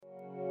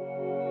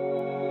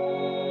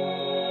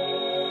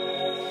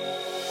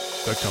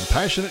The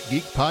Compassionate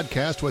Geek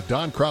Podcast with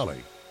Don Crowley.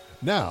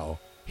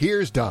 Now,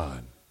 here's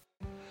Don.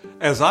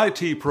 As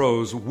IT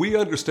pros, we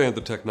understand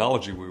the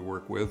technology we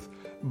work with,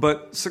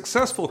 but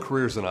successful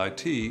careers in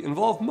IT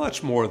involve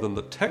much more than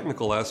the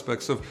technical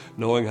aspects of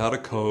knowing how to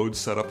code,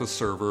 set up a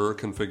server, or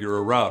configure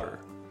a router.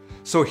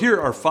 So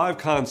here are 5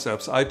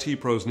 concepts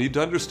IT pros need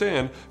to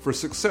understand for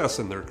success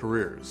in their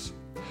careers.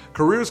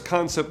 Careers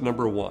concept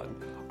number 1.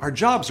 Our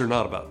jobs are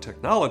not about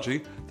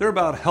technology, they're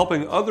about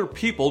helping other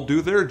people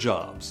do their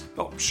jobs.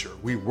 Oh, sure,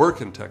 we work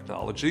in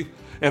technology,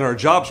 and our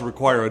jobs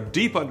require a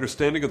deep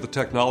understanding of the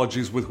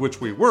technologies with which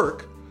we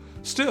work.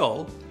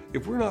 Still,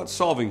 if we're not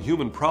solving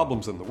human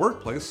problems in the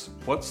workplace,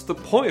 what's the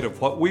point of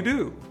what we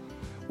do?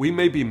 We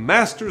may be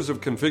masters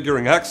of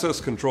configuring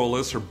access control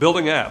lists or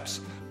building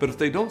apps, but if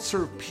they don't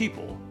serve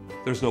people,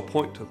 there's no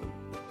point to them.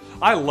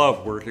 I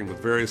love working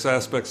with various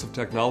aspects of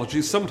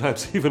technology,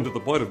 sometimes even to the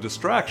point of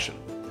distraction.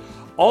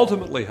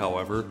 Ultimately,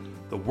 however,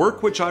 the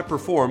work which I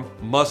perform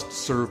must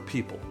serve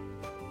people.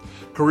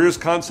 Careers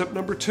concept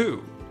number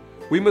 2.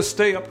 We must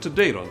stay up to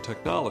date on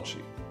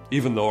technology.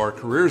 Even though our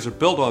careers are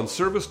built on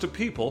service to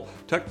people,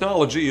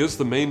 technology is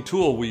the main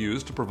tool we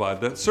use to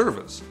provide that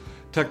service.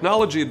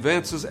 Technology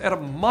advances at a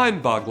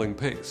mind-boggling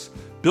pace.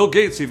 Bill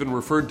Gates even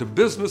referred to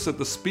business at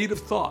the speed of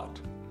thought.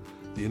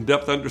 The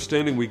in-depth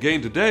understanding we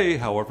gain today,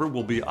 however,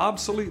 will be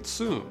obsolete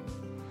soon.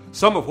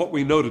 Some of what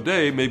we know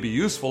today may be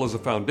useful as a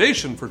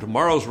foundation for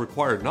tomorrow's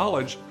required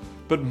knowledge,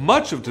 but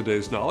much of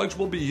today's knowledge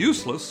will be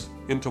useless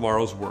in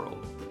tomorrow's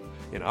world.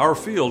 In our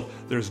field,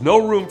 there's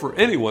no room for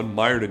anyone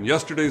mired in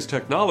yesterday's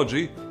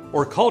technology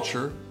or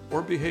culture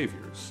or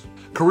behaviors.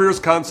 Careers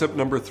concept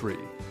number 3.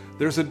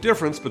 There's a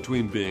difference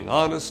between being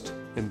honest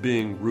and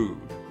being rude.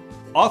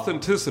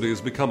 Authenticity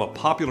has become a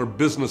popular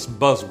business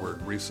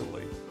buzzword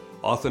recently.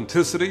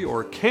 Authenticity,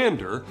 or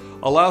candor,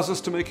 allows us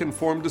to make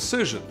informed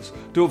decisions,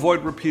 to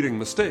avoid repeating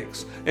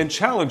mistakes, and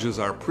challenges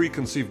our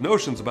preconceived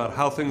notions about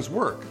how things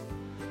work.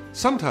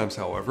 Sometimes,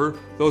 however,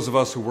 those of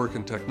us who work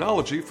in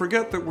technology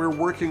forget that we're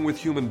working with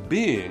human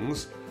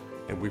beings,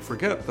 and we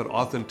forget that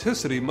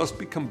authenticity must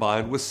be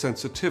combined with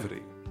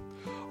sensitivity.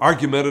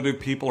 Argumentative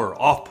people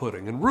are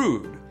off-putting and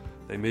rude.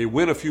 They may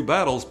win a few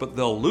battles, but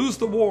they'll lose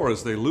the war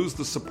as they lose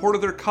the support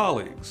of their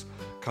colleagues.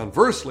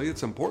 Conversely,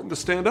 it's important to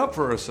stand up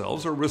for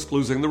ourselves or risk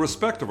losing the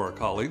respect of our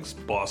colleagues,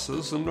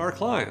 bosses, and our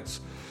clients.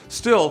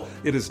 Still,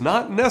 it is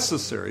not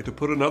necessary to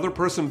put another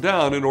person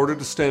down in order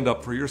to stand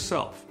up for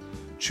yourself.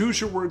 Choose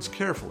your words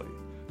carefully.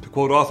 To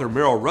quote author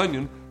Merrill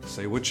Runyon,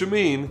 say what you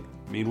mean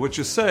what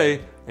you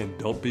say, and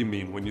don't be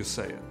mean when you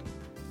say it.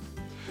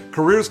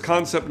 Careers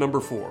concept number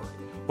 4.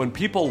 When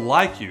people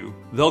like you,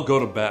 they'll go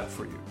to bat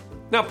for you.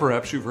 Now,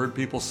 perhaps you've heard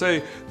people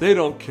say they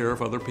don't care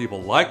if other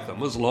people like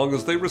them as long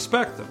as they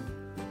respect them.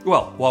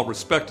 Well, while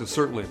respect is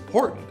certainly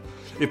important,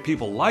 if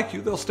people like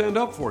you, they'll stand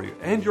up for you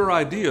and your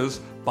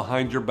ideas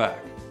behind your back.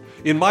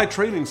 In my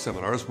training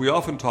seminars, we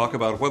often talk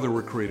about whether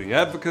we're creating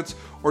advocates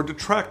or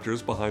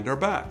detractors behind our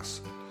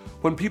backs.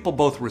 When people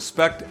both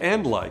respect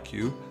and like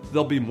you,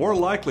 they'll be more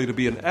likely to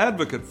be an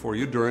advocate for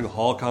you during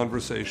hall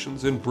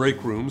conversations, in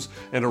break rooms,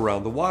 and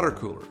around the water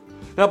cooler.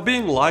 Now,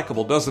 being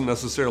likable doesn't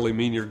necessarily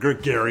mean you're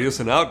gregarious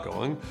and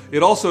outgoing.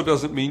 It also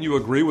doesn't mean you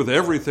agree with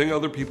everything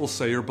other people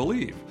say or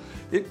believe.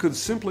 It could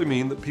simply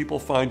mean that people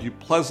find you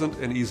pleasant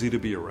and easy to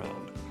be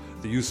around.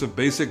 The use of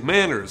basic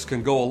manners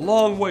can go a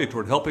long way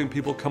toward helping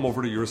people come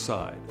over to your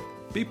side.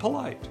 Be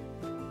polite.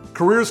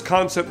 Careers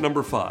concept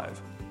number 5.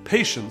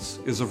 Patience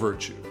is a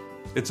virtue.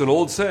 It's an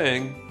old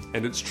saying,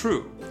 and it's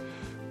true.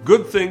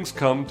 Good things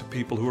come to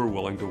people who are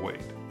willing to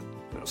wait.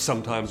 Now,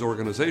 sometimes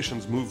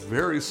organizations move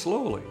very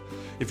slowly.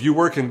 If you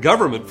work in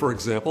government, for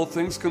example,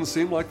 things can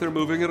seem like they're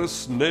moving at a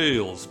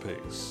snail's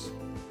pace.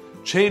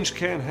 Change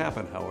can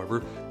happen,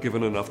 however,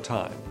 given enough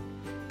time.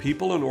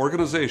 People and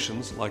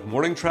organizations, like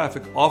morning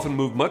traffic, often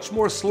move much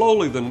more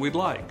slowly than we'd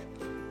like.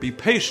 Be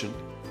patient,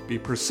 be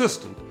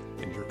persistent,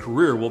 and your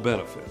career will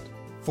benefit.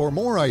 For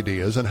more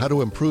ideas on how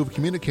to improve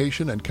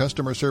communication and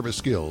customer service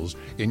skills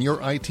in your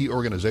IT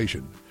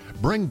organization,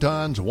 bring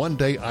Don's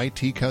one-day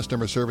IT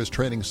customer service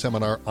training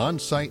seminar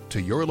on-site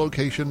to your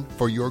location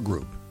for your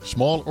group,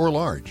 small or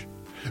large.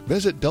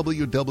 Visit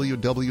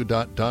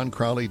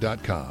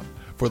www.doncrowley.com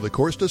for the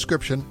course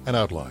description and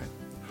outline.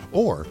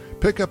 Or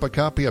pick up a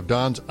copy of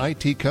Don's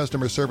IT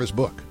customer service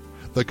book,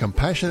 The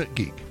Compassionate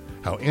Geek,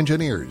 How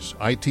Engineers,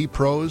 IT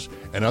Pros,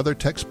 and Other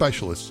Tech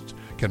Specialists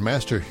Can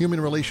Master Human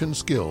Relations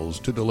Skills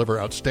to Deliver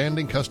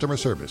Outstanding Customer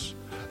Service.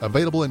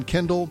 Available in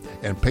Kindle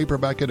and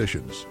paperback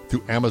editions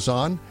through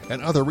Amazon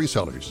and other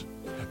resellers.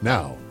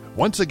 Now,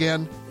 once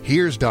again,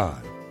 here's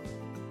Don.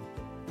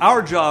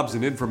 Our jobs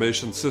in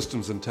information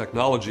systems and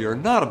technology are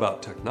not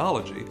about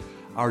technology.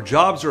 Our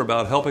jobs are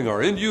about helping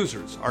our end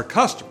users, our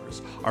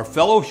customers, our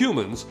fellow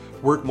humans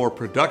work more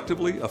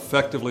productively,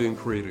 effectively, and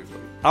creatively.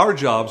 Our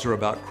jobs are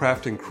about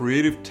crafting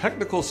creative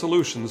technical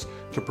solutions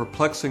to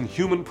perplexing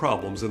human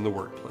problems in the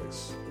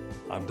workplace.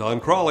 I'm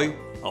Don Crowley.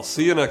 I'll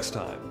see you next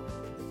time.